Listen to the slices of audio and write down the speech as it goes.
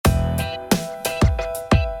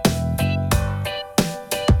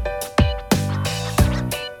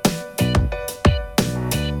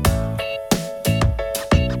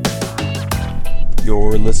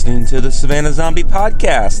listening to the Savannah Zombie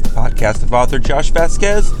Podcast, the podcast of author Josh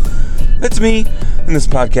Vasquez. That's me. In this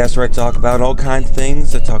podcast where I talk about all kinds of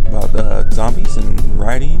things. I talk about zombies and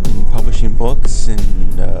writing and publishing books and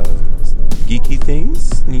geeky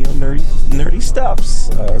things, nerdy stuffs,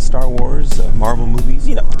 Star Wars, Marvel movies,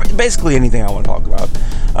 basically anything I want to talk about.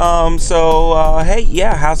 Hey,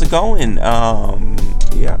 how's it going?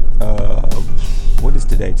 What is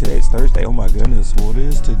today? Today's Thursday. Oh my goodness, what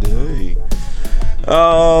is today?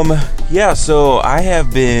 So I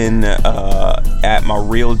have been at my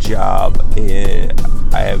real job.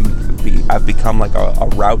 I've become like a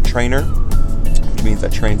route trainer, which means I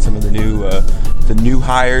train some of the new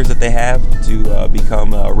hires that they have to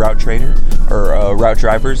become a route trainer or route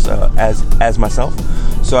drivers as myself.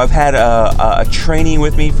 So I've had a trainee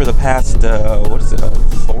with me for the past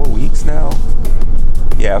 4 weeks now.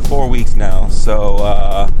 Yeah, 4 weeks now.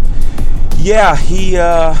 So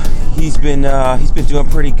he's been doing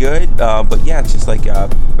pretty good. But yeah, it's just like I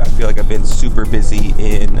feel like I've been super busy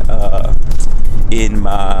in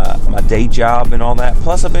my day job and all that.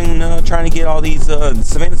 Plus, I've been trying to get all these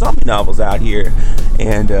Savannah Zombie novels out here,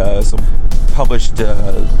 and so published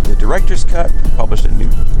the director's cut, published a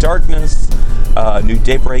new Darkness, new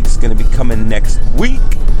Daybreak's going to be coming next week.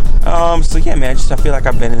 I feel like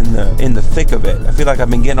I've been in the thick of it. I feel like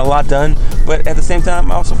I've been getting a lot done, but at the same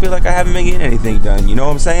time, I also feel like I haven't been getting anything done. You know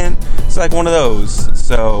what I'm saying? It's like one of those.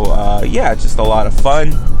 So just a lot of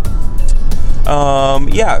fun.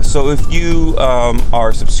 So if you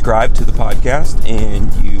are subscribed to the podcast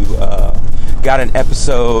and you got an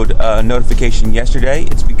episode notification yesterday,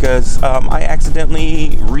 it's because I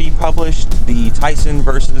accidentally republished the Tyson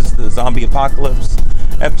versus the Zombie Apocalypse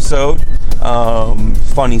episode.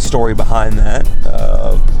 Funny story behind that.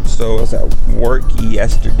 So I was at work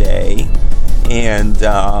yesterday, and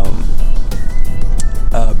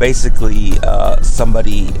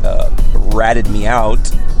somebody ratted me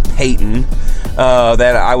out, Peyton,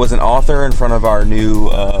 that I was an author in front of our new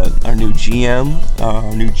GM,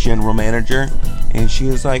 our new general manager. And she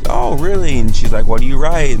was like, "Oh, really?" And she's like, "What do you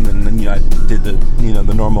write?" And then I did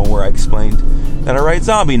the normal where I explained that I write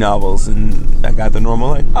zombie novels, and I got the normal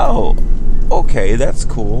like, "Oh, okay, that's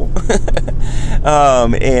cool."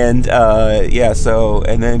 And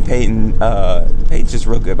then Peyton's just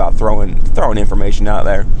real good about throwing information out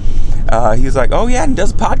there. He was like, "Oh yeah, and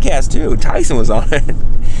does a podcast too." Tyson was on it,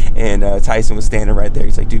 and Tyson was standing right there.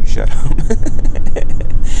 He's like, "Dude, shut up."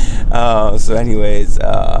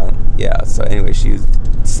 She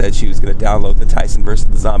said she was going to download the Tyson versus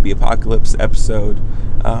the Zombie Apocalypse episode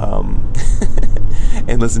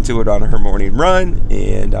and listen to it on her morning run.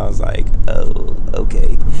 And I was like, "Oh,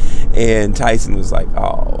 okay." And Tyson was like,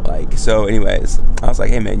 "Oh, like so." Anyways, I was like,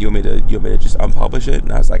 "Hey man, you want me to just unpublish it?"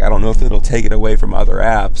 And I was like, "I don't know if it'll take it away from other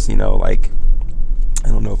apps, like I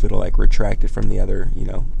don't know if it'll like retract it from the other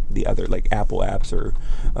like Apple apps or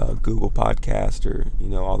Google Podcast or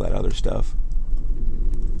all that other stuff."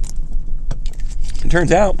 It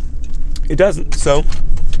turns out it doesn't, so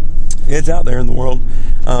it's out there in the world.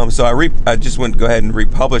 So I just went to go ahead and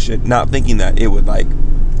republish it, not thinking that it would like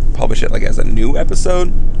publish it like as a new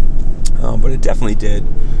episode, but it definitely did.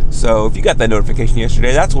 So if you got that notification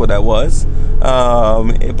yesterday, that's what that was.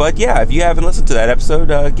 But yeah, if you haven't listened to that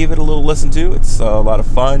episode, give it a little listen to. It's a lot of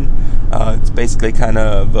fun. It's basically kind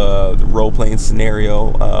of the role-playing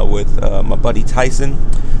scenario with my buddy Tyson,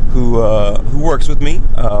 who works with me.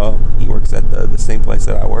 He works at the same place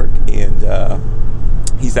that I work, and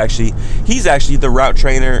he's actually the route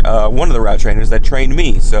trainer, one of the route trainers that trained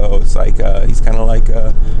me. So it's like he's kind of like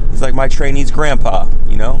he's like my trainee's grandpa.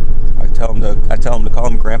 I tell him to call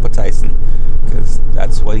him Grandpa Tyson because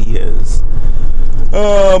that's what he is.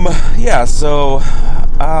 But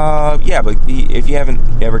if you haven't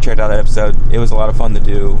ever checked out that episode, it was a lot of fun to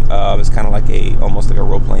do. It was kind of like almost like a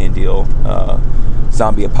role-playing deal,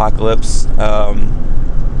 zombie apocalypse, so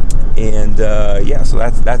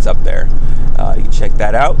that's up there. You can check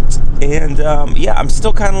that out. And I'm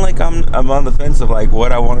still kind of like I'm on the fence of like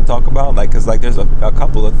what I want to talk about, like because like there's a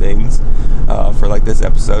couple of things for like this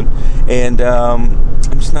episode, and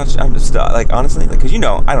I'm just like honestly, like because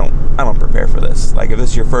I don't prepare for this. Like if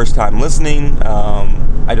this is your first time listening,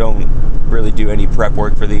 I don't really do any prep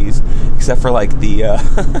work for these except for like the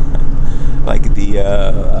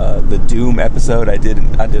Doom episode. I did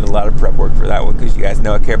a lot of prep work for that one because you guys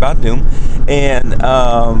know I care about Doom, and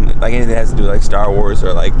like anything that has to do with like Star Wars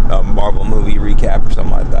or like a Marvel movie recap or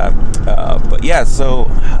something like that.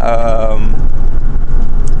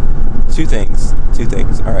 Two things.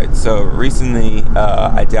 All right. So recently,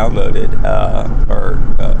 I downloaded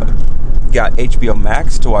got HBO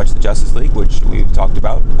Max to watch the Justice League, which we've talked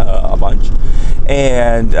about a bunch.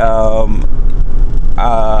 And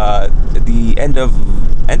the end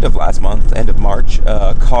of last month, end of March,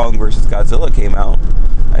 Kong vs. Godzilla came out.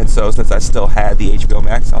 And so since I still had the HBO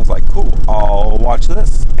Max, I was like, cool, I'll watch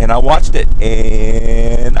this. And I watched it,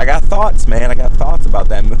 and I got thoughts, man. I got thoughts about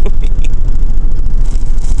that movie.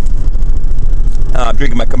 I'm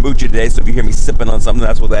drinking my kombucha today, so if you hear me sipping on something,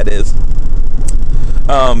 that's what that is.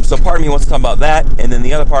 So part of me wants to talk about that, and then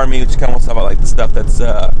the other part of me just kind of wants to talk about like the stuff that's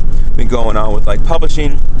been going on with like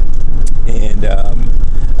publishing, and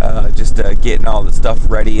just getting all the stuff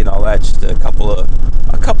ready and all that. Just a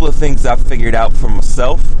couple of things I've figured out for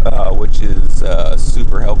myself, which is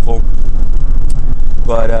super helpful.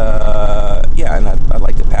 But yeah, and I'd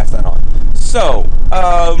like to pass that on. So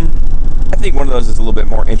I think one of those is a little bit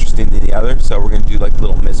more interesting than the other, so we're going to do like a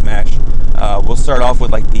little mismatch. We'll start off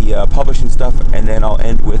with like the publishing stuff, and then I'll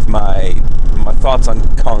end with my thoughts on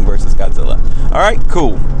Kong vs. Godzilla. Alright,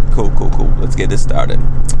 cool. Let's get this started.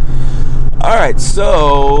 Alright,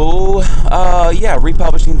 so yeah,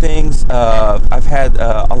 republishing things. I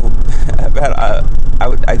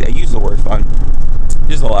use the word fun.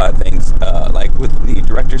 There's a lot of things, like with the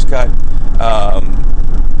director's cut.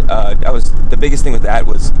 The biggest thing with that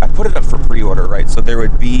was I put it up for pre-order, right? So there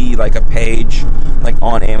would be like a page like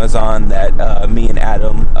on Amazon that me and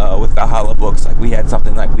Adam with Valhalla Books, like we had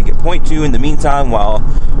something like we could point to in the meantime while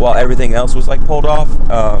everything else was like pulled off,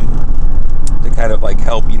 to kind of like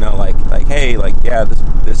help, you know, like hey, like yeah,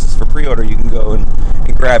 this is for pre-order, you can go and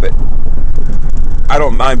grab it. I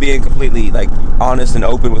don't mind being completely like honest and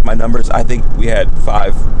open with my numbers. I think we had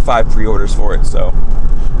five pre-orders for it, so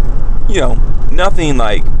you know, nothing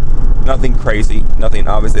crazy, nothing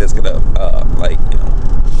obviously that's gonna like you know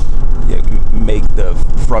make the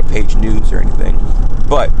front page news or anything,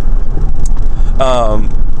 but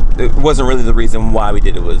it wasn't really the reason why we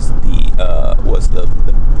did it. Was the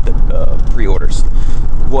pre-orders.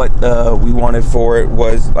 What we wanted for it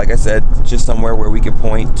was, like I said, just somewhere where we could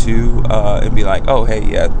point to and be like, oh hey,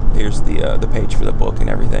 yeah, here's the page for the book and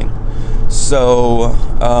everything. So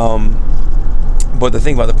but the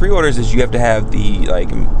thing about the pre-orders is you have to have the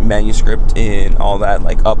like manuscript and all that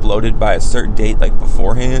like uploaded by a certain date like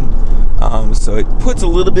beforehand. So it puts a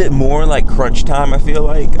little bit more like crunch time, I feel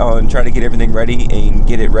like, on trying to get everything ready and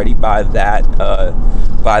get it ready by that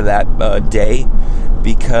day,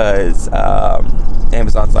 because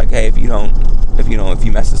Amazon's like, hey, if you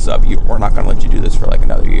mess this up, we're not going to let you do this for like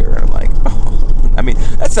another year. And I'm like, oh. I mean,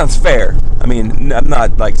 that sounds fair. I mean, I'm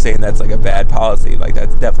not like saying that's like a bad policy. Like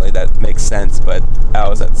that makes sense. But I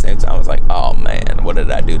was at the same time, I was like, oh man, what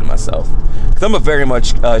did I do to myself? Because I'm a very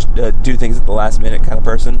much do things at the last minute kind of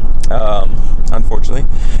person, unfortunately.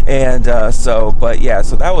 And so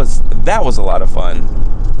that was a lot of fun.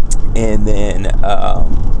 And then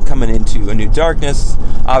coming into A New Darkness,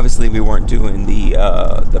 obviously we weren't doing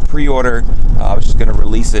the pre-order. I was just going to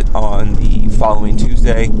release it on the following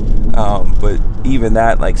Tuesday, but even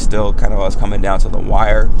that, like, still kind of was coming down to the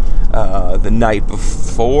wire. The night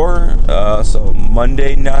before, so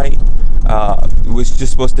Monday night, it was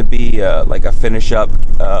just supposed to be like a finish up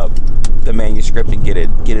the manuscript and get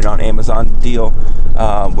it on Amazon deal,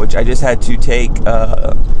 which I just had to take.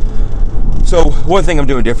 So one thing I'm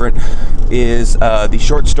doing different is the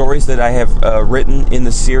short stories that I have written in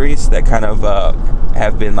the series that kind of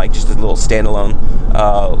have been like just a little standalone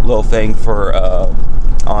little thing for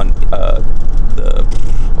on the,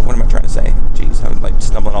 what am I trying to say? Jeez, I'm like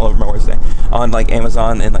stumbling all over my words today. On like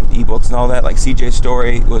Amazon and like the ebooks and all that. Like CJ's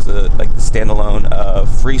story was like the standalone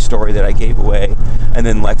free story that I gave away, and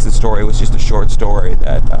then Lex's story was just a short story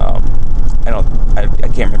that I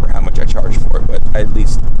can't remember how much I charged for it, but at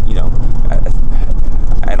least, you know,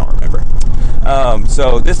 I don't remember.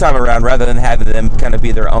 So this time around, rather than having them kind of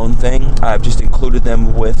be their own thing, I've just included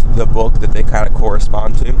them with the book that they kind of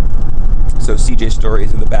correspond to. So CJ's story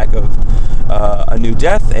is in the back of A New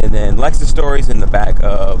Death, and then Lex's story is in the back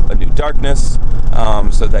of A New Darkness.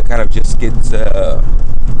 So that kind of just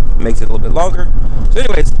makes it a little bit longer. So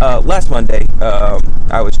anyways, last Monday,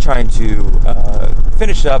 I was trying to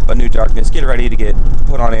finish up A New Darkness, get it ready to get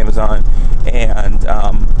put on Amazon, and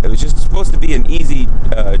it was just supposed to be an easy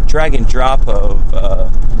drag and drop of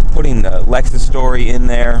putting Lex's story in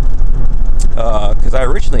there, because I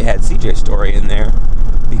originally had CJ's story in there,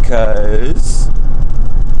 because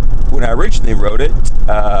when I originally wrote it,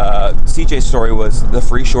 CJ's story was the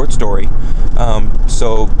free short story.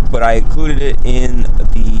 But I included it in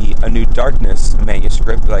the A New Darkness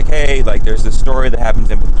manuscript. Like, hey, like there's this story that happens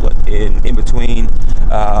in between.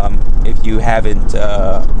 If you haven't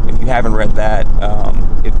read that,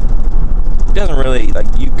 it doesn't really, like,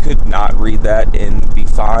 you could not read that and be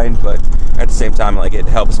fine, but at the same time, like, it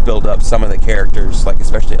helps build up some of the characters, like,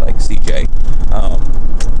 especially, like, CJ.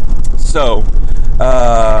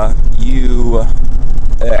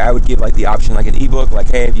 I would give, like, the option, like, an ebook,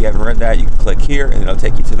 like, hey, if you haven't read that, you can click here, and it'll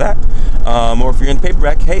take you to that. Or if you're in the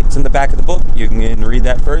paperback, hey, it's in the back of the book. You can read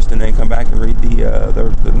that first, and then come back and read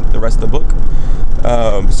the rest of the book.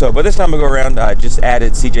 But this time I go around, I just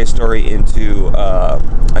added CJ's story into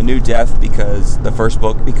A New Death, because the first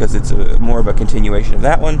book, because it's more of a continuation of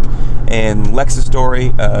that one, and Lex's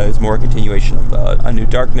story is more a continuation of A New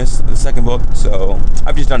Darkness, the second book. So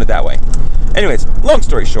I've just done it that way. Anyways, long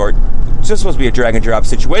story short, it's just supposed to be a drag and drop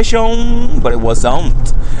situation, but it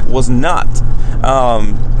wasn't. It was not,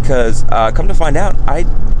 because come to find out, I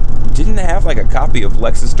didn't have, like, a copy of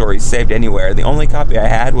Lex's story saved anywhere. The only copy I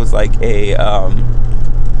had was, like, a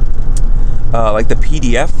like the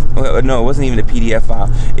PDF. No, it wasn't even a PDF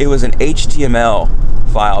file. It was an HTML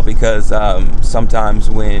file, because sometimes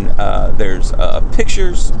when there's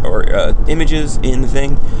pictures or images in the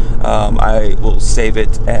thing, I will save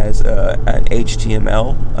it as an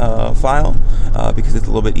HTML file, because it's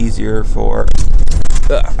a little bit easier for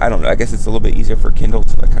I don't know, I guess it's a little bit easier for Kindle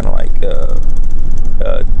to kind of like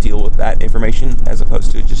deal with that information, as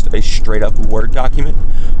opposed to just a straight up Word document,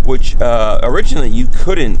 which originally you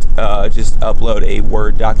couldn't just upload a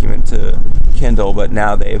Word document to Kindle, but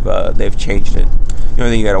now they've changed it. The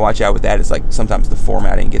only thing you got to watch out with that is, like, sometimes the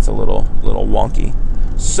formatting gets a little wonky.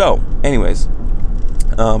 So anyways,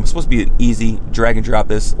 it's supposed to be an easy drag and drop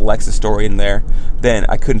this Lex's story in there. Then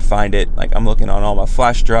I couldn't find it. Like, I'm looking on all my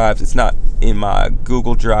flash drives. It's not in my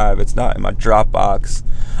Google Drive. It's not in my Dropbox.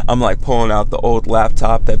 I'm like pulling out the old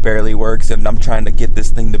laptop that barely works, and I'm trying to get this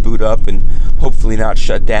thing to boot up and hopefully not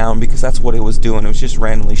shut down, because that's what it was doing. It was just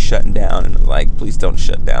randomly shutting down, and like, please don't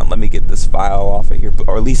shut down. Let me get this file off of here,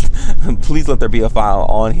 or at least please let there be a file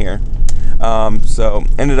on here. So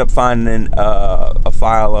ended up finding a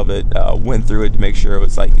file of it, went through it to make sure it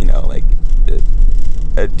was like, like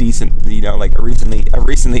a decent, like a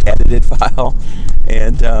recently edited file.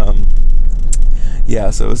 And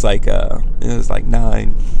yeah, so it was like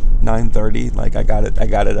 9:30, like I got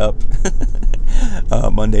it up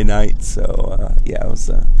Monday night. So yeah, it was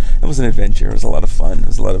an adventure. It was a lot of fun. It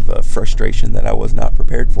was a lot of frustration that I was not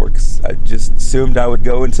prepared for, because I just assumed I would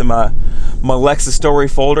go into my Lex's story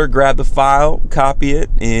folder, grab the file, copy it,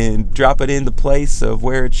 and drop it in the place of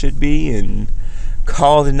where it should be, and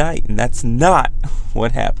call it a night. And that's not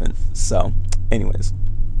what happened. So anyways,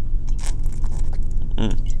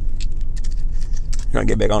 gonna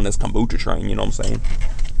get back on this kombucha train, you know what I'm saying?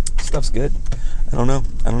 Stuff's good. I don't know.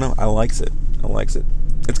 I likes it.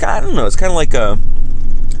 It's kind of, I don't know, it's kind of like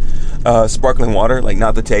sparkling water, like,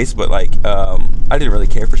 not the taste, but like I didn't really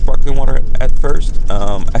care for sparkling water at first.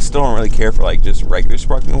 I still don't really care for, like, just regular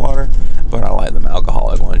sparkling water, but I like them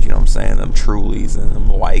alcoholic ones, you know what I'm saying? Them Trulies and them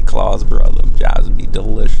White Claws, bro. Them jobs would be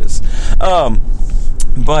delicious.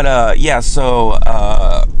 Yeah, so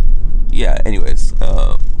yeah, anyways,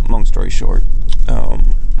 long story short,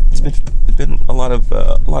 it's been a lot of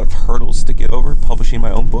hurdles to get over publishing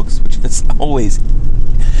my own books, which is always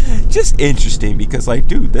just interesting, because, like,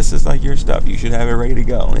 dude, this is like your stuff, you should have it ready to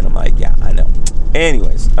go. And I'm like, yeah, I know.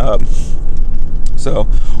 Anyways, so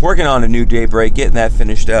working on A New Daybreak, getting that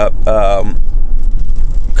finished up.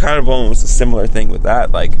 Kind of almost a similar thing with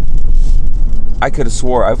that. Like, I could have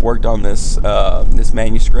swore I've worked on this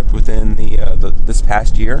manuscript within this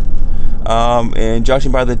past year. And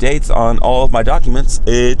judging by the dates on all of my documents,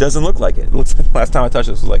 it doesn't look like it. It looks like the last time I touched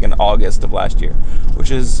this was like in August of last year,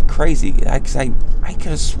 which is crazy. I could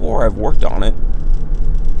have swore I've worked on it.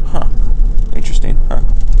 Huh. Interesting. Huh.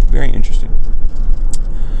 Very interesting.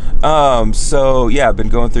 So yeah, I've been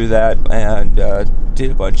going through that, and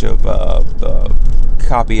did a bunch of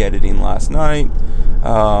copy editing last night.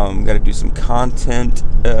 Got to do some content,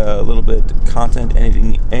 a little bit content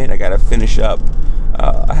editing, and I got to finish up.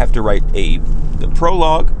 I have to write the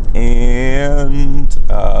prologue, and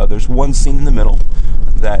there's one scene in the middle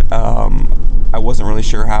that I wasn't really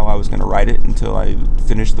sure how I was going to write it until I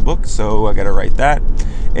finished the book, so I got to write that,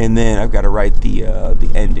 and then I've got to write the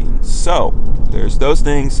ending. So there's those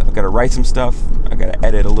things. I've got to write some stuff. I got to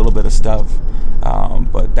edit a little bit of stuff,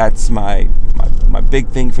 but that's my big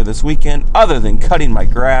thing for this weekend, other than cutting my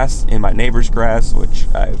grass in my neighbor's grass, which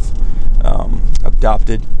I've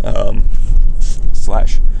adopted. /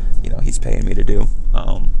 he's paying me to do.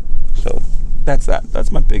 So that's that.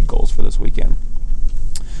 That's my big goals for this weekend.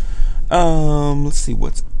 Let's see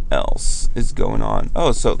what else is going on.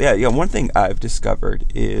 Oh, so yeah. One thing I've discovered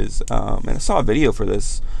is, and I saw a video for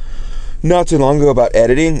this not too long ago about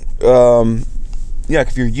editing. yeah,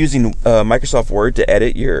 if you're using Microsoft Word to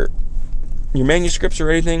edit your manuscripts or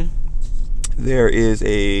anything, there is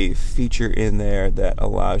a feature in there that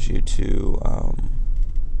allows you to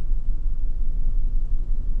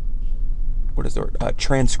what is the word?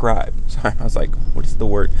 Transcribe. Sorry, I was like, what is the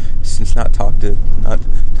word? It's not talk to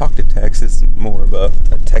text. It's more of a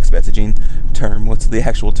text messaging term. What's the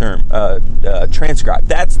actual term? Transcribe.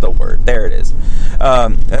 That's the word. There it is. It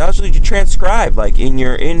allows you to transcribe, like in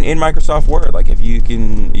Microsoft Word. Like if you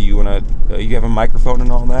have a microphone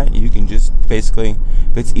and all that, you can just basically,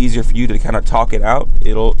 if it's easier for you to kind of talk it out,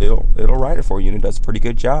 it'll write it for you, and it does a pretty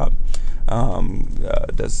good job.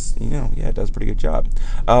 It does a pretty good job.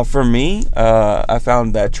 For me, I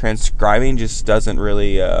found that transcribing just doesn't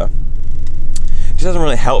really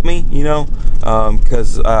help me,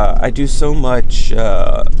 because I do so much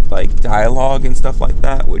like dialogue and stuff like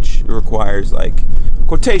that, which requires like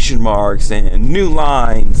quotation marks and new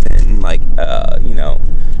lines and like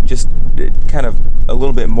just kind of a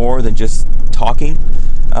little bit more than just talking.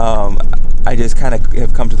 I just kind of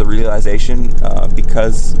have come to the realization,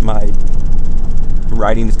 because my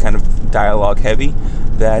writing is kind of dialogue heavy,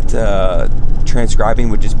 that transcribing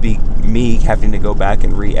would just be me having to go back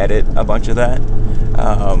and re-edit a bunch of that.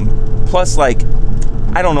 Plus, like,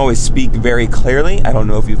 I don't always speak very clearly. I don't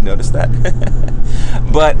know if you've noticed that.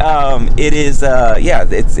 But it is,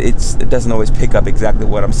 it doesn't always pick up exactly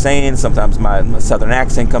what I'm saying. Sometimes my southern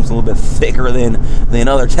accent comes a little bit thicker than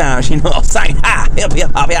other times, saying, ha, help you,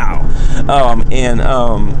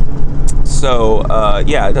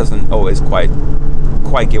 it doesn't always quite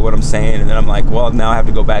get what I'm saying, and then I'm like, well, now I have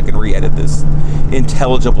to go back and re-edit this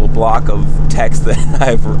intelligible block of text that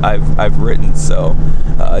I've written. So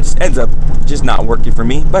it just ends up just not working for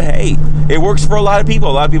me. But hey, it works for a lot of people.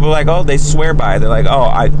 A lot of people are like, oh, they swear by it. They're like, oh,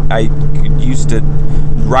 I used to,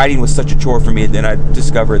 writing was such a chore for me, and then I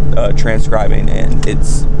discovered transcribing, and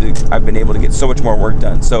I've been able to get so much more work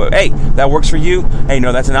done. So hey, that works for you. Hey,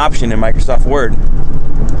 no, that's an option in Microsoft Word.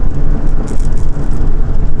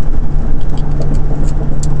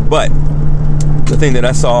 But the thing that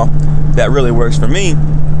I saw that really works for me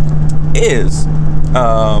is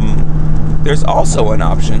there's also an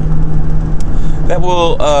option that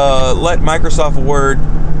will let Microsoft Word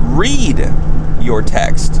read your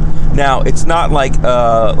text. Now, it's not like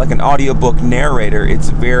an audiobook narrator. It's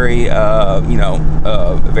very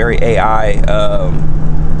very AI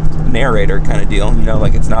narrator kind of deal.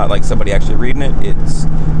 Like it's not like somebody actually reading it. It's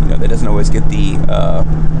that doesn't always get the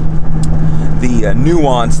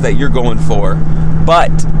nuance that you're going for,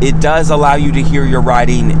 but it does allow you to hear your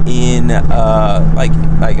writing in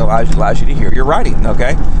allows you to hear your writing.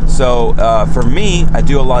 Okay, so for me, I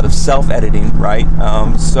do a lot of self-editing, right?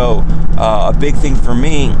 So a big thing for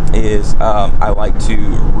me is I like to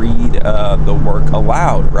read the work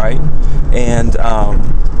aloud, right? And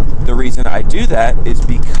the reason I do that is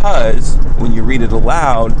because when you read it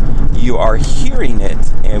aloud, you are hearing it,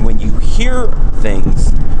 and when you hear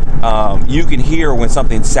things, you can hear when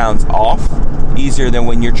something sounds off easier than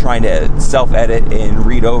when you're trying to self-edit and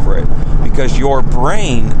read over it, because your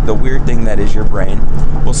brain, the weird thing that is your brain,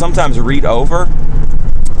 will sometimes read over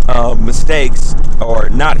mistakes or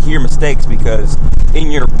not hear mistakes, because in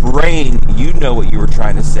your brain you know what you were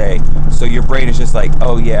trying to say, so your brain is just like,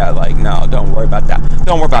 oh yeah, like, no, don't worry about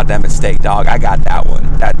that mistake, dog, I got that one.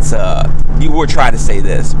 That's you were trying to say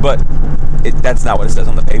this, but that's not what it says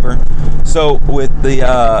on the paper. So with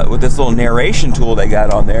this little narration tool they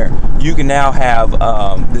got on there, you can now have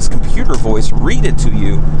this computer voice read it to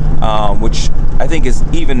you, which I think is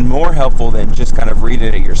even more helpful than just kind of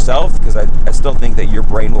reading it yourself, because I still think that your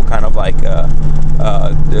brain will kind of like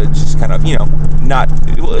just kind of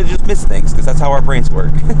it just miss things, because that's how our brains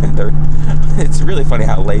work. It's really funny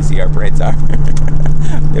how lazy our brains are.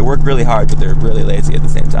 They work really hard, but they're really lazy at the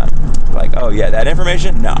same time. Like, oh yeah, that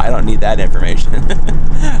information? No, I don't need that information.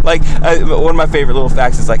 Like, one of my favorite little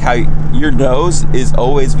facts is like how your nose is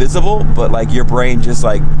always visible, but like your brain just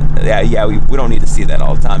like, yeah, we don't need to see that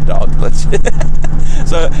all the time, dog. Let's.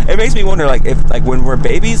 So it makes me wonder, like, if like when we're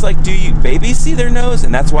babies, like, do babies see their nose,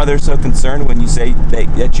 and that's why they're so concerned when you say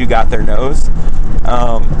that you got their nose?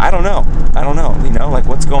 I don't know. Like,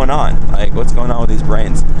 what's going on? Like, what's going on with these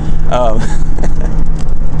brains?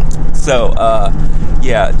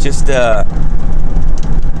 Just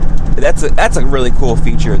that's a really cool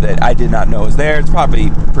feature that I did not know was there. It's probably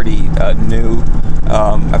pretty new.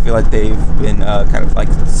 I feel like they've been kind of like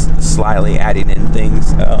slyly adding in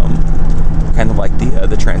things kind of like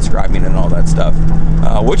the transcribing and all that stuff,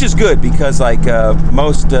 which is good because like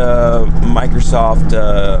most Microsoft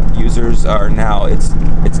users are now it's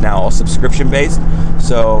now all subscription based.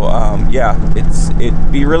 So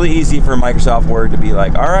it'd be really easy for Microsoft Word to be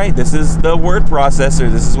like, all right, this is the word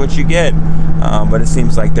processor, this is what you get. But it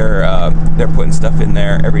seems like they're putting stuff in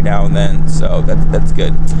there every now and then, so that's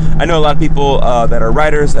good. I know a lot of people that are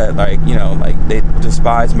writers that like they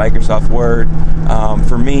despise Microsoft Word.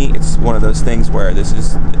 For me, it's one of those things where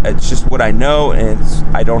it's just what I know, and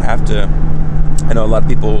I don't have to. I know a lot of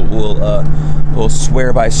people will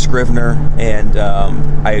swear by Scrivener, and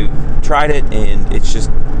I tried it, and it's just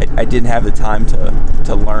I didn't have the time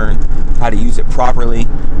to learn how to use it properly.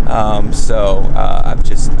 So I've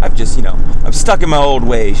just I'm stuck in my old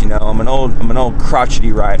ways. I'm an old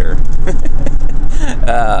crotchety writer.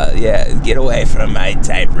 Get away from my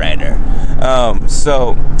typewriter.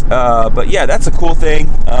 But yeah, that's a cool thing.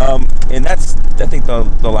 And that's, I think,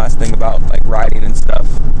 the last thing about like writing and stuff.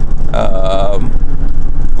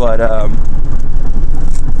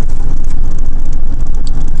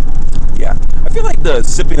 Yeah, I feel like the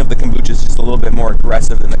sipping of the kombucha is just a little bit more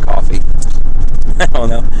aggressive than the coffee. I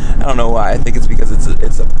don't know why. I think it's because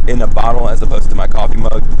it's in a bottle as opposed to my coffee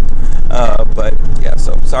mug. But yeah,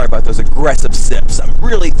 so sorry about those aggressive sips. I'm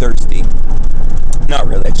really thirsty. Not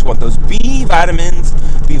really. I just want those B vitamins.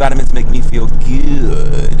 B vitamins make me feel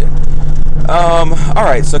good. All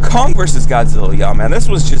right. So Kong versus Godzilla, y'all, man. This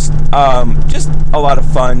was just a lot of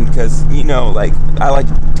fun because like I like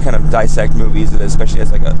to kind of dissect movies, especially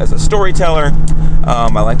as a storyteller.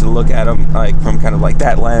 I like to look at them like from kind of like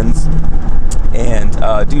that lens. And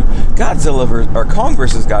dude, Kong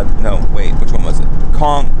versus God. No, wait, which one was it?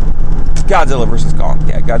 Godzilla versus Kong.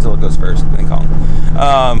 Yeah, Godzilla goes first, then Kong.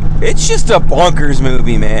 It's just a bonkers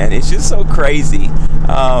movie, man. It's just so crazy.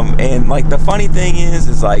 And like the funny thing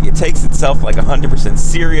is like it takes itself like 100%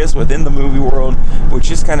 serious within the movie world, which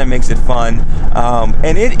just kind of makes it fun.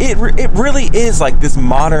 And it really is like this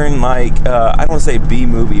modern like I don't want to say B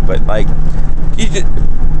movie, but like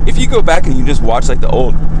if you go back and you just watch like the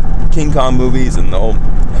old King Kong movies and the old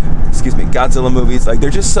Godzilla movies, like they're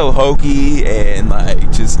just so hokey and like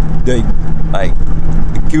just they like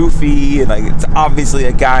goofy, and like it's obviously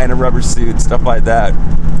a guy in a rubber suit and stuff like that,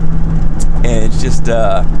 and it's just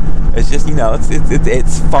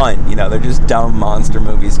it's fun, they're just dumb monster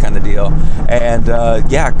movies kind of deal. And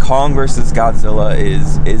Kong versus Godzilla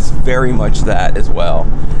is very much that as well.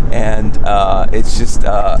 And it's just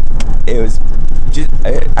it was just,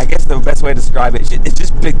 I guess the best way to describe it, it's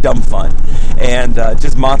just big dumb fun, and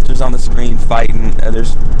just monsters on the screen fighting.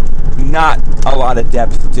 There's not a lot of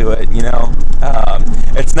depth to it,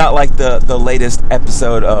 it's not like the latest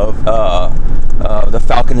episode of The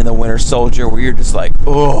Falcon and the Winter Soldier, where you're just like,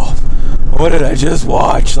 oh, what did I just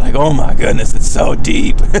watch? Like, oh my goodness, it's so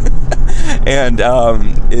deep. And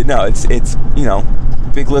it's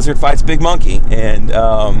big lizard fights big monkey, and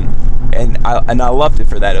I loved it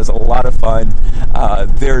for that. It was a lot of fun.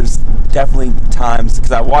 There's definitely times,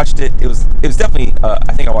 because I watched it. It was definitely.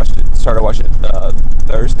 I think started watching it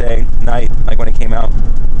Thursday night, like when it came out,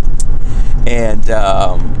 and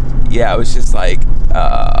it was just like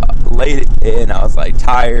late, and I was like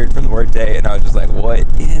tired from the workday, and I was just like, what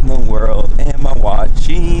in the world am I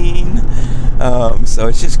watching? So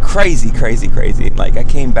it's just crazy. Like I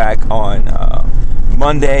came back on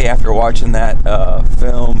Monday after watching that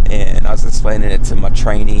film, and I was explaining it to my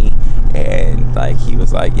trainee, and like he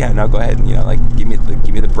was like, yeah, no, go ahead and like give me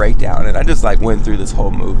the breakdown. And I just like went through this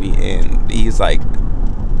whole movie, and he's like,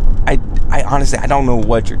 I honestly, I don't know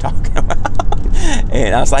what you're talking about.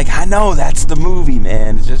 And I was like, I know, that's the movie,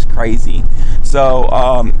 man. It's just crazy. So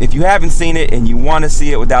if you haven't seen it and you want to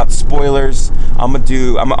see it without spoilers, I'm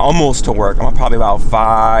almost to work. I'm probably about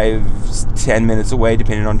 5-10 minutes away,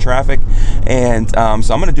 depending on traffic. And so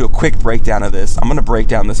I'm going to do a quick breakdown of this. I'm going to break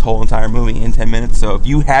down this whole entire movie in 10 minutes. So if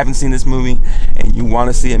you haven't seen this movie and you want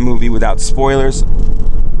to see a movie without spoilers,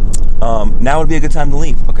 now would be a good time to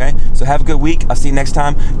leave, okay? So have a good week. I'll see you next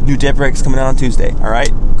time. New Dead Breaks coming out on Tuesday, all right?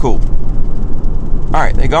 Cool. All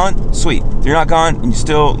right, they gone? Sweet. If you're not gone and you're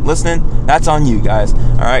still listening, that's on you guys.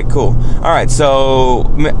 All right, cool. All right, so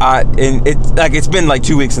and it's been like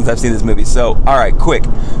 2 weeks since I've seen this movie. So, all right, quick.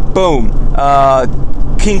 Boom.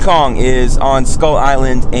 King Kong is on Skull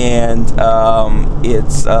Island, and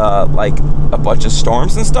it's like a bunch of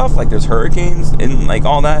storms and stuff. Like there's hurricanes and like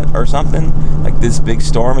all that or something. Like this big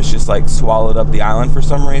storm is just like swallowed up the island for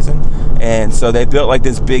some reason. And so they built like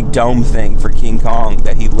this big dome thing for King Kong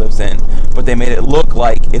that he lives in. But they made it look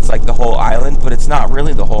like it's like the whole island, but it's not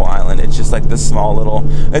really the whole island. It's just like this small little,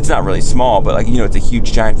 it's not really small, but like, it's a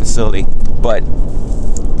huge giant facility. But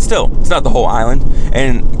still, it's not the whole island.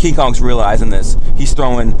 And King Kong's realizing this. He's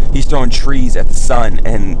throwing trees at the sun,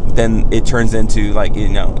 and then it turns into like,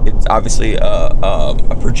 it's obviously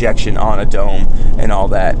a projection on a dome and all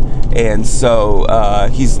that. And so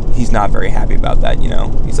he's not very happy about that.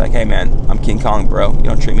 He's like, hey man, I'm King Kong, bro. You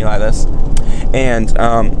don't treat me like this. And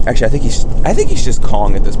actually, I think he's just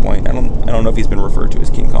Kong at this point. I don't know if he's been referred to as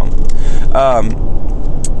King Kong.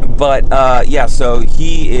 But yeah, so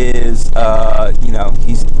he is,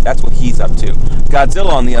 that's what he's up to.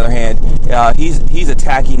 Godzilla, on the other hand, he's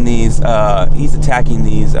attacking these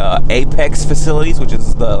Apex facilities, which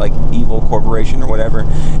is the like evil corporation or whatever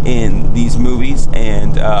in these movies,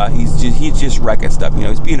 and he's just wrecking stuff.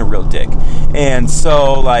 He's being a real dick. And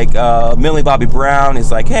so like Millie Bobby Brown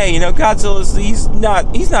is like, hey, Godzilla's he's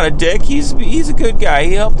not a dick. He's a good guy.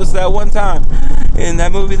 He helped us that one time in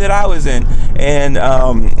that movie that I was in. And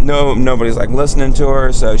nobody's like listening to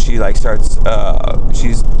her, so she like starts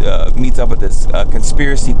meets up with this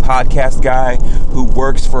conspiracy podcast guy who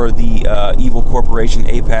works for the evil corporation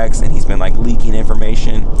Apex, and he's been like leaking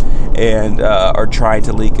information and or trying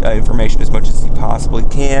to leak information as much as he possibly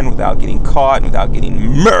can without getting caught and without getting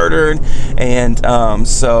murdered. And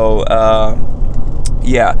so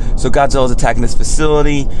Godzilla's attacking this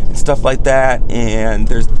facility and stuff like that, and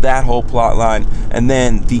there's that whole plot line. And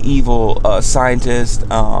then the evil scientist,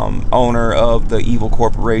 owner of the evil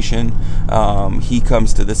corporation, he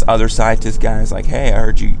comes to this other scientist guy. He's like, hey, I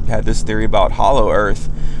heard you had this theory about Hollow Earth,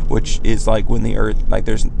 which is like when the Earth,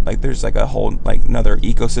 there's like a whole like another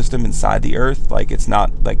ecosystem inside the Earth. Like it's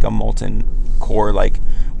not like a molten core like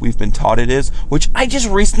we've been taught it is, which I just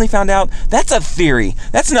recently found out that's a theory.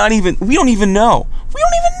 That's not even, we don't even know.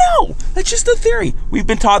 That's just a theory. We've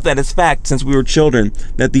been taught that as fact since we were children,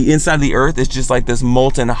 that the inside of the Earth is just like this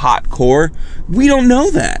molten hot core. We don't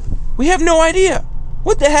know that. We have no idea.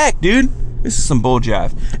 What the heck, dude? This is some bull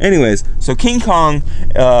jive. Anyways, so King Kong,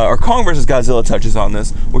 or Kong versus Godzilla touches on this,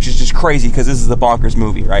 which is just crazy because this is a bonkers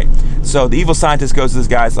movie, right? So the evil scientist goes to this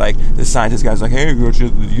guy's like, hey,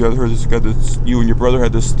 you ever heard this? You and your brother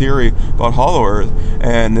had this theory about Hollow Earth,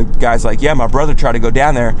 and the guy's like, yeah, my brother tried to go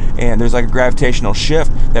down there, and there's like a gravitational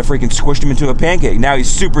shift that freaking squished him into a pancake. Now he's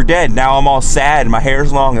super dead. Now I'm all sad, and my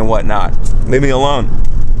hair's long and whatnot. Leave me alone.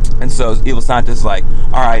 And so evil scientist is like,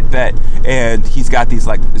 all right, bet. And he's got these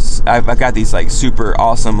like, I've got these like super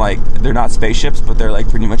awesome, like they're not spaceships, but they're like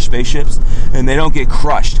pretty much spaceships, and they don't get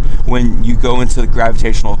crushed when you go into the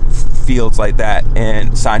gravitational fields like that.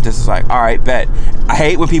 And scientist is like, all right, bet. I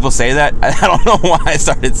hate when people say that. I don't know why I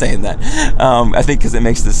started saying that. I think because it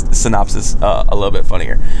makes this synopsis a little bit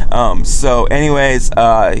funnier. So anyways,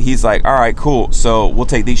 he's like, all right, cool. So we'll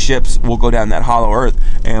take these ships, we'll go down that Hollow Earth,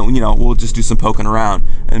 and we'll just do some poking around.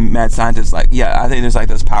 And mad scientist like, yeah, I think there's like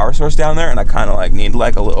this power source down there, and I kind of like need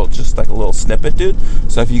like a little snippet, dude.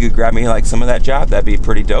 So if you could grab me like some of that job, that'd be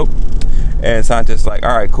pretty dope. And scientists like,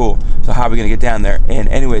 all right, cool. So how are we gonna get down there? And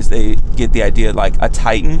anyways, they get the idea like a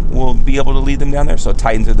Titan will be able to lead them down there. So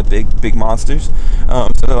Titans are the big monsters. So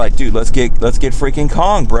they're like, dude, let's get freaking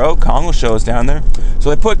Kong, bro. Kong will show us down there. So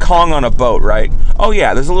they put Kong on a boat, right? Oh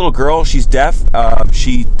yeah, there's a little girl. She's deaf.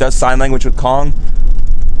 She does sign language with Kong.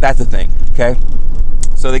 That's the thing. Okay.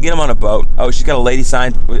 So they get him on a boat. Oh, she's got a lady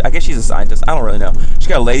I guess she's a scientist. I don't really know. She's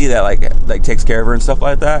got a lady that like takes care of her and stuff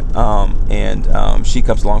like that. And she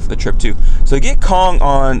comes along for the trip too. So they get Kong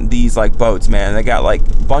on these like boats, man. They got like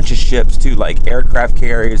a bunch of ships too, like aircraft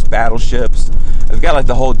carriers, battleships. They've got like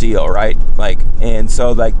the whole deal, right? Like, and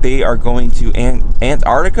so like they are going to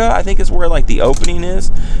Antarctica, I think is where like the opening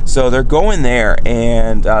is. So they're going there,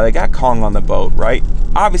 and they got Kong on the boat, right?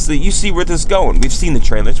 Obviously, you see where this is going. We've seen the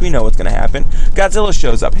trailers. We know what's going to happen. Godzilla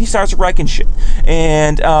shows up. He starts wrecking shit.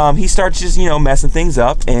 And he starts just, messing things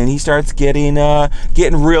up. And he starts getting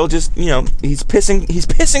real, just, he's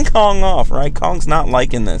pissing Kong off, right? Kong's not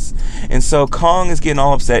liking this. And so Kong is getting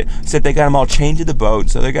all upset. Said they got him all chained to the boat.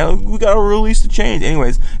 So we got to release the chains.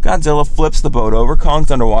 Anyways, Godzilla flips the boat over.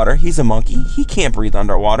 Kong's underwater. He's a monkey. He can't breathe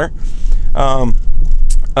underwater.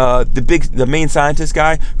 The main scientist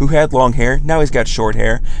guy who had long hair, now he's got short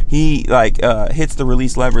hair. He hits the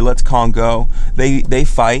release lever, lets Kong go. They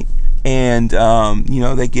fight, and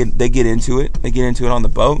they get into it. They get into it on the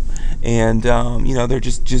boat, and they're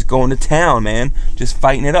just going to town, man, just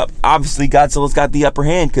fighting it up. Obviously, Godzilla's got the upper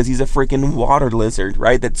hand because he's a freaking water lizard,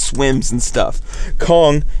 right? That swims and stuff.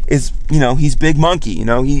 Kong is, he's big monkey.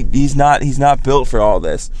 He's not built for all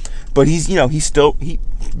this, but he's still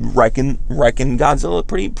wrecking Godzilla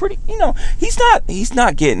pretty. He's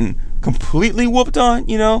not getting completely whooped on,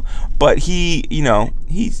 but he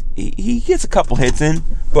gets a couple hits in,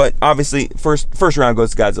 but obviously first round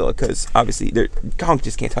goes to Godzilla, because obviously Kong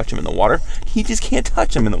just can't touch him in the water. He just can't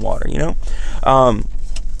touch him in the water,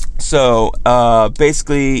 So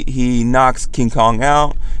basically he knocks King Kong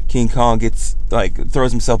out. King Kong gets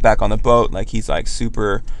throws himself back on the boat, he's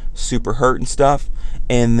super hurt and stuff,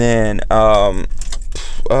 and then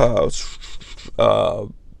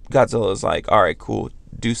Godzilla's all right, cool,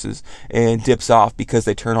 deuces, and dips off, because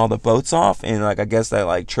they turn all the boats off, and I guess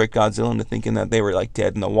that tricked Godzilla into thinking that they were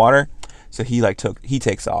dead in the water. So he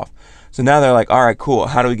takes off. So now they're all right, cool,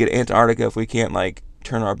 how do we get to Antarctica if we can't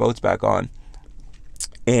turn our boats back on?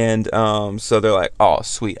 And so they're oh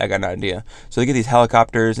sweet, I got an idea. So they get these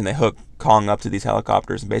helicopters, and they hook Kong up to these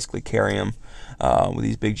helicopters and basically carry him with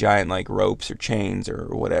these big giant ropes or chains or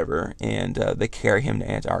whatever, and they carry him to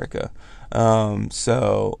Antarctica.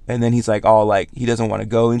 So, and then he's he doesn't want to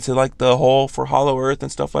go into the hole for Hollow Earth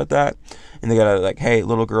and stuff like that, and they gotta hey,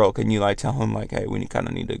 little girl, can you tell him hey, we kind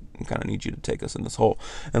of need you to take us in this hole?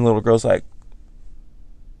 And the little girl's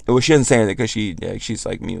well, she doesn't say anything, because she's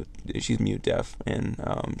mute. She's mute deaf, and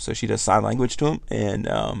so she does sign language to him, and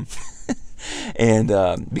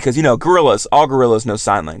because all gorillas know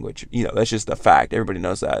sign language. That's just a fact. Everybody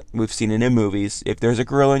knows that. We've seen it in movies. If there's a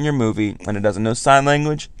gorilla in your movie and it doesn't know sign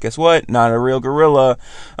language, guess what? Not a real gorilla.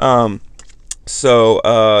 So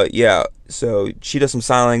she does some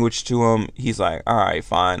sign language to him. He's all right,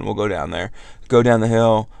 fine, we'll go down there. Go down the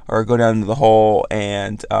hill, or go down into the hole,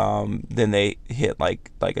 and then they hit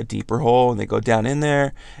a deeper hole, and they go down in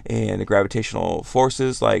there, and the gravitational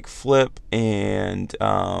forces flip, and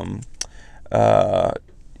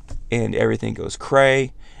everything goes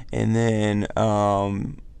cray, and then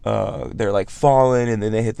they're falling, and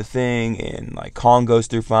then they hit the thing, and Kong goes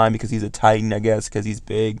through fine, because he's a titan, I guess, because he's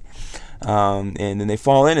big. And then they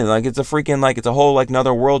fall in, and it's a freaking it's a whole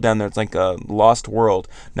another world down there. It's a lost world,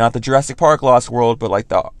 not the Jurassic Park lost world, but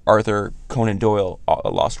the Arthur Conan Doyle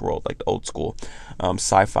lost world, the old school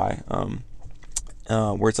sci-fi,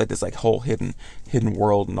 where it's this whole hidden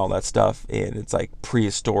world and all that stuff, and it's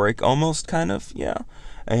prehistoric almost, kind of, yeah.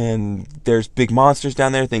 And there's big monsters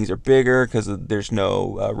down there. Things are bigger because there's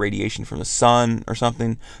no radiation from the sun or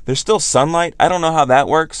something. There's still sunlight. I don't know how that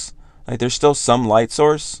works. There's still some light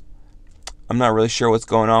source. I'm not really sure what's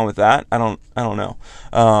going on with that. I don't know.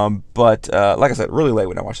 But like I said, really late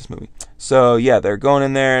when I watched this movie. So yeah, they're going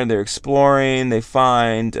in there, they're exploring, they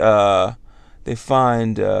find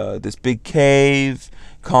this big cave.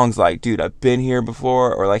 Kong's dude, I've been here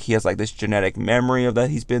before, or he has this genetic memory of that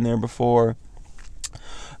he's been there before.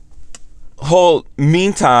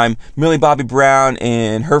 Meantime, Millie Bobby Brown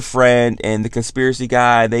and her friend and the conspiracy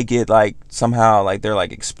guy, they get somehow they're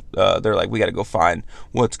we gotta go find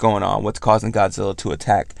what's going on, what's causing Godzilla to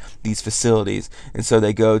attack these facilities. And so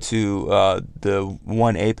they go to the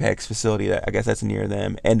one Apex facility that I guess that's near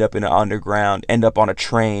them, end up in an underground, end up on a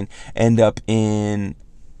train, end up in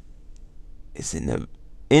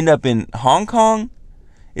Hong Kong.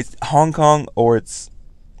 It's Hong Kong, or it's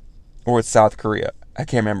South Korea. I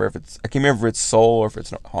can't remember if it's Seoul or if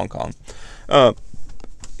it's Hong Kong.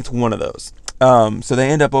 It's one of those. So they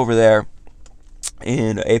end up over there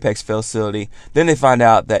in an Apex facility. Then they find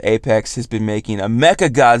out that Apex has been making a Mecha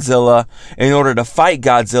Godzilla in order to fight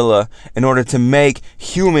Godzilla, in order to make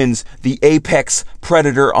humans the apex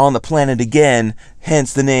predator on the planet again.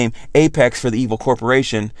 Hence the name Apex for the evil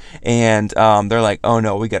corporation. And they're oh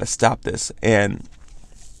no, we got to stop this. And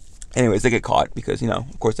anyways, they get caught, because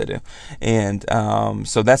of course they do. And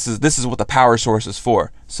so this is what the power source is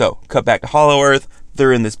for. So cut back to Hollow Earth.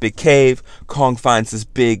 They're in this big cave. Kong finds this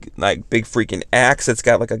big freaking axe that's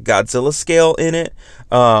got a Godzilla scale in it,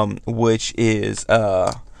 which is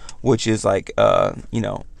it's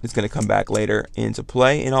gonna come back later into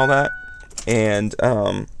play and all that. And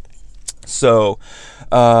so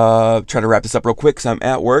try to wrap this up real quick because I'm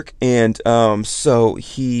at work. And so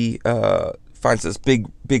he finds this big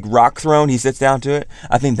rock throne. He sits down to it.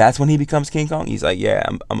 I think that's when he becomes King Kong. He's yeah,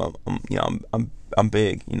 I'm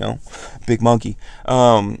big, big monkey.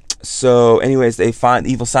 So anyways, they find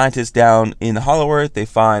the evil scientists down in the Hollow Earth. They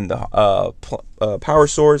find the power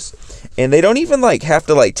source, and they don't even have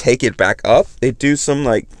to take it back up. They do some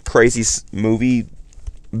crazy movie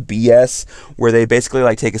BS where they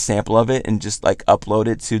basically take a sample of it and just upload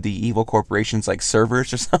it to the evil corporation's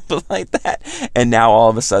servers or something like that, and now all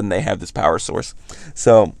of a sudden they have this power source.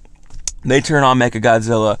 So they turn on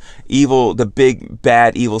Mechagodzilla. The big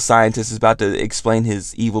bad evil scientist is about to explain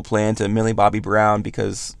his evil plan to Millie Bobby Brown,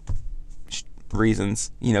 because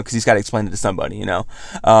reasons, because he's got to explain it to somebody, and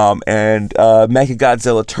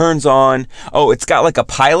Mechagodzilla turns on. Oh, it's got like a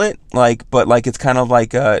pilot, but it's kind of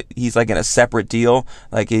like he's like in a separate deal,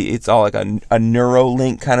 like it's all like a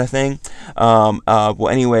Neuralink kind of thing. Well,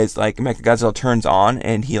 anyways, like Mechagodzilla turns on,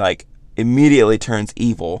 and he like immediately turns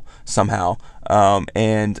evil somehow,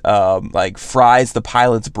 and like fries the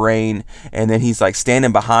pilot's brain, and then he's like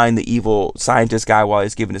standing behind the evil scientist guy while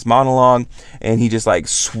he's giving his monologue, and he just like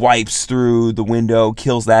swipes through the window,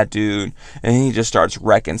 kills that dude, and he just starts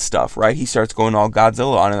wrecking stuff, right? He starts going all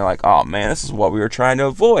Godzilla on, and they're like, oh man, this is what we were trying to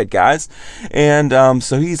avoid, guys. And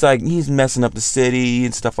so he's messing up the city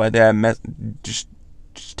and stuff like that, just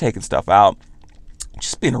taking stuff out,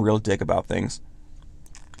 just being a real dick about things.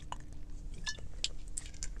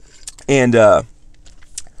 And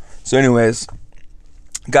so anyways,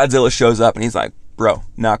 Godzilla shows up, and he's like, bro,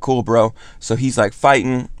 not cool, bro. So he's like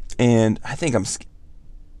fighting, and I think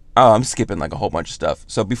I'm skipping like a whole bunch of stuff.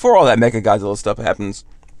 So before all that Mechagodzilla stuff happens,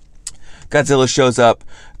 Godzilla shows up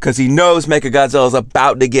because he knows Mechagodzilla is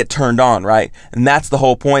about to get turned on, right? And that's the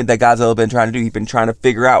whole point that Godzilla been trying to do. He's been trying to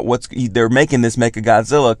figure out they're making this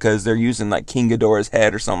Mechagodzilla because they're using like King Ghidorah's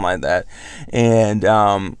head or something like that, and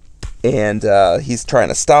he's trying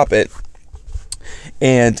to stop it.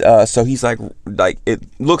 And so he's like it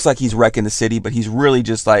looks like he's wrecking the city, but he's really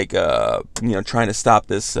just like trying to stop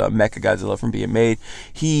this Mechagodzilla from being made.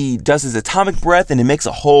 He does his atomic breath, and it makes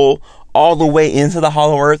a hole all the way into the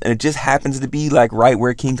Hollow Earth, and it just happens to be like right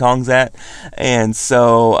where King Kong's at. And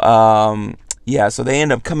so so they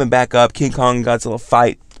end up coming back up. King Kong and Godzilla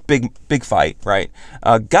fight. Big fight, right?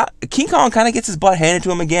 King Kong kind of gets his butt handed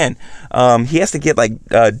to him again. He has to get like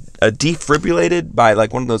defibrillated by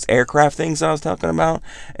like one of those aircraft things I was talking about,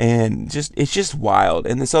 and it's just wild.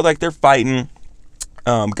 And so like they're fighting.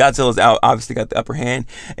 Godzilla's obviously got the upper hand,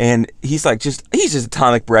 and he's just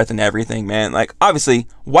atomic breath and everything, man. Like obviously,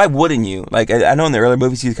 why wouldn't you? Like I know in the earlier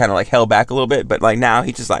movies he's kind of like held back a little bit, but like now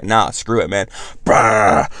he's just like, nah, screw it, man.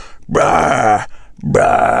 Brah, brah.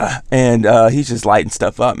 Bruh. And he's just lighting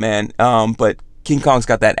stuff up, man. But King Kong's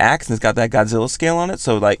got that axe, and it's got that Godzilla scale on it,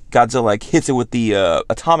 so like Godzilla like hits it with the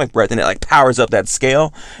atomic breath, and it like powers up that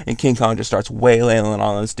scale, and King Kong just starts wailing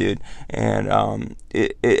on this dude. And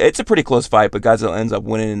it's a pretty close fight, but Godzilla ends up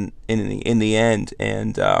winning in the end.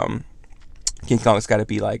 And King Kong's got to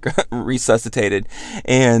be like resuscitated,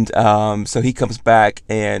 and so he comes back,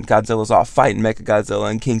 and Godzilla's off fighting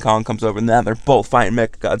Mechagodzilla, and King Kong comes over, and now they're both fighting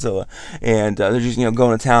Mechagodzilla, and they're just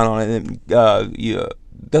going to town on it. And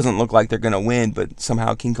doesn't look like they're gonna win, but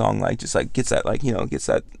somehow King Kong gets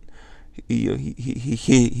that.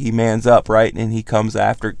 He mans up, right, and he comes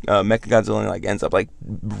after Mechagodzilla, and ends up he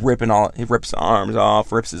rips arms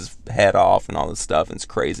off, rips his head off, and all this stuff, and it's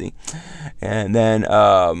crazy. And then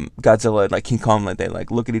Godzilla, King Kong, they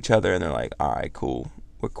look at each other, and they're like, all right, cool,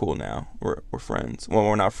 we're cool now, we're friends. Well,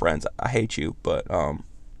 we're not friends. I hate you, but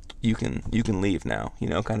you can leave now,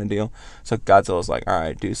 kind of deal. So Godzilla's like, all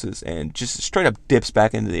right, deuces, and just straight up dips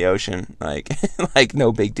back into the ocean, like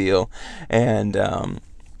no big deal. And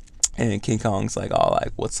King Kong's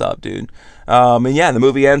what's up, dude? And yeah, the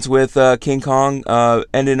movie ends with King Kong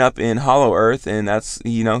ending up in Hollow Earth, and that's,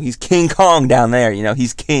 he's King Kong down there,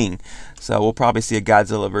 he's king. So we'll probably see a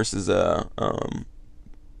Godzilla versus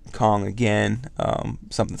Kong again.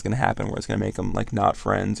 Something's gonna happen where it's gonna make them not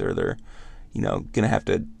friends, or they're, gonna have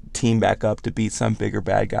to team back up to beat some bigger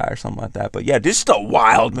bad guy or something like that. But yeah, just a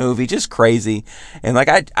wild movie, just crazy. And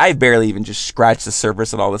I barely even just scratched the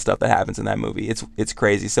surface of all the stuff that happens in that movie. It's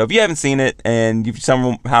crazy. So if you haven't seen it, and you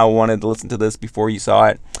somehow wanted to listen to this before you saw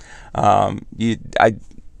it,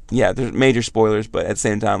 there's major spoilers, but at the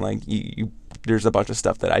same time, there's a bunch of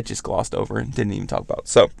stuff that I just glossed over and didn't even talk about.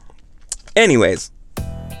 So anyways,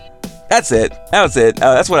 that's it.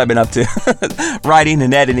 That's what I've been up to. Writing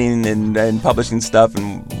and editing and publishing stuff,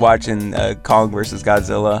 and watching Kong vs.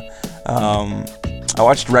 Godzilla. I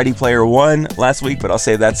watched Ready Player One last week, but I'll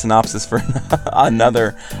save that synopsis for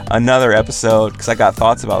another episode, because I got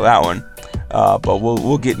thoughts about that one. But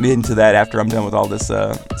we'll get into that after I'm done with all this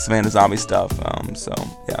Savannah Zombie stuff. So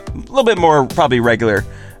yeah, a little bit more probably regular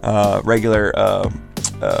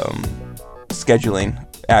scheduling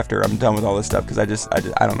after I'm done with all this stuff, because I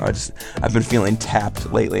don't know, I've been feeling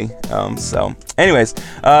tapped lately. So anyways,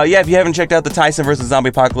 if you haven't checked out the Tyson vs.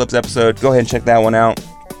 Zombie Apocalypse episode, go ahead and check that one out.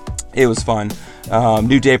 It was fun.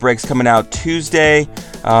 New Daybreak's coming out Tuesday.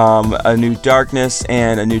 A New Darkness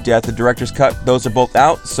and A New Death, the director's cut, those are both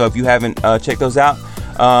out. So if you haven't checked those out,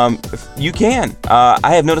 you can.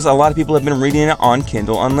 I have noticed a lot of people have been reading it on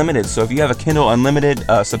Kindle Unlimited. So if you have a Kindle Unlimited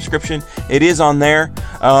subscription, it is on there.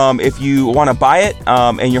 If you want to buy it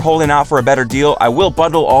and you're holding out for a better deal, I will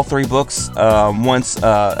bundle all 3 books once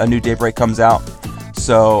a new Daybreak comes out.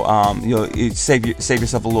 So you save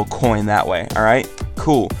yourself a little coin that way. All right,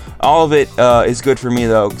 cool. All of it is good for me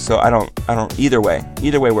though. So I don't either way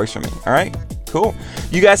works for me. All right, cool.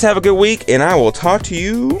 You guys have a good week, and I will talk to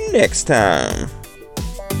you next time.